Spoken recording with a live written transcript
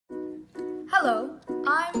Hello,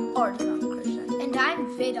 I'm Arjun Ramakrishnan. And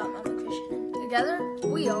I'm Veda Ramakrishnan. Together,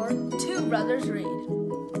 we are Two Brothers Read.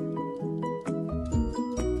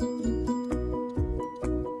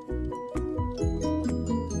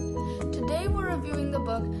 Today we're reviewing the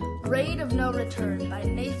book Raid of No Return by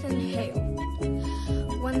Nathan Hale.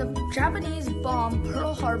 When the Japanese bombed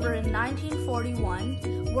Pearl Harbor in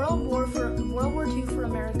 1941, World War II for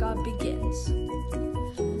America begins.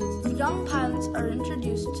 Young pilots are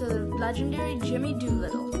introduced to the legendary Jimmy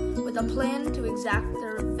Doolittle with a plan to exact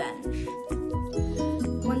their revenge.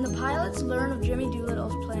 When the pilots learn of Jimmy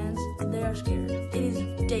Doolittle's plans, they are scared. It is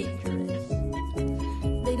dangerous.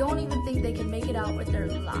 They don't even think they can make it out with their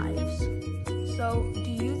lives. So, do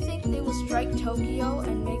you think they will strike Tokyo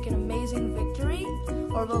and make an amazing victory,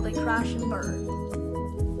 or will they crash and burn?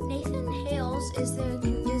 Nathan Hale is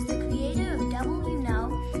the creator of Devil You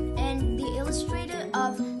Know and the illustrator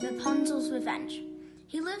of Rapunzel's Revenge.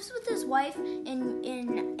 He lives with his wife and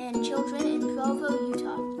children in Provo,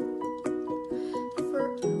 Utah.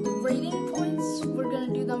 For rating points, we're going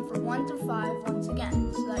to do them for 1 through 5 once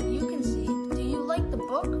again, so that you can see, do you like the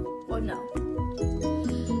book or no?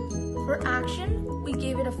 For action, we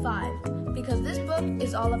gave it a 5, because this book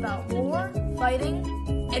is all about war, fighting,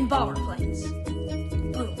 and bomber planes.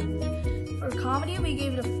 Boom. For comedy, we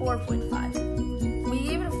gave it a 4.5. We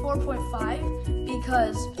gave it a 4.5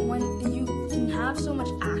 because when you can have so much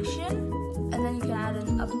action, and then you can add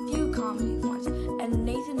in a few comedy ones. And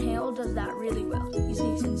Nathan Hale does that really well. He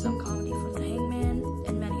sneaks in some comedy from The Hangman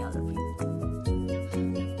and many other people.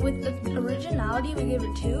 With the originality, we gave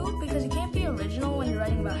it 2 because you can't be original when you're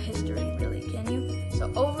writing about history, really, can you?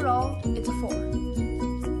 So overall, it's a 4.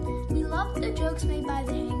 We love the jokes made by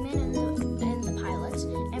The Hangman and the pilots,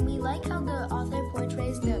 and we like how the author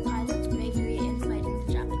portrays the pilots' bravery in fighting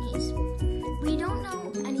the Japanese. We don't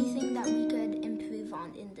know anything that we could improve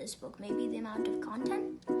on in this book. Maybe the amount of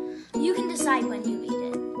content? You can decide when you read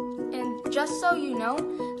it. And just so you know,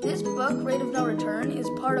 this book, Raid of No Return, is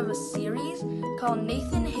part of a series called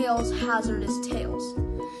Nathan Hale's Hazardous Tales.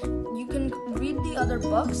 You can read the other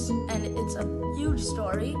books, and it's a huge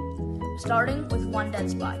story, starting with One Dead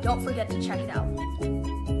Spy. Don't forget to check it out.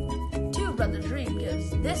 Two Brothers Read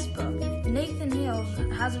gives this book, Nathan Hale's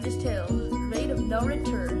Hazardous Tales, Raid of No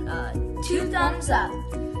Return, 2 thumbs up.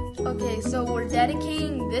 Okay, so we're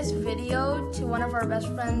dedicating this video to one of our best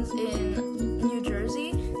friends in New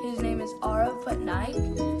Jersey. His name is Arav Patnaik.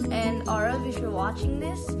 And Arav, if you're watching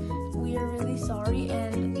this, we are really sorry,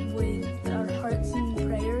 and with our hearts and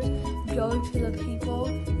prayers go to the people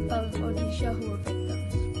of Odisha who were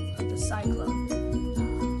victims of the cyclone.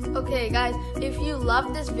 Okay guys, if you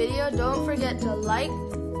loved this video, don't forget to like,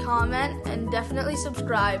 comment, and definitely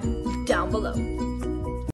subscribe down below.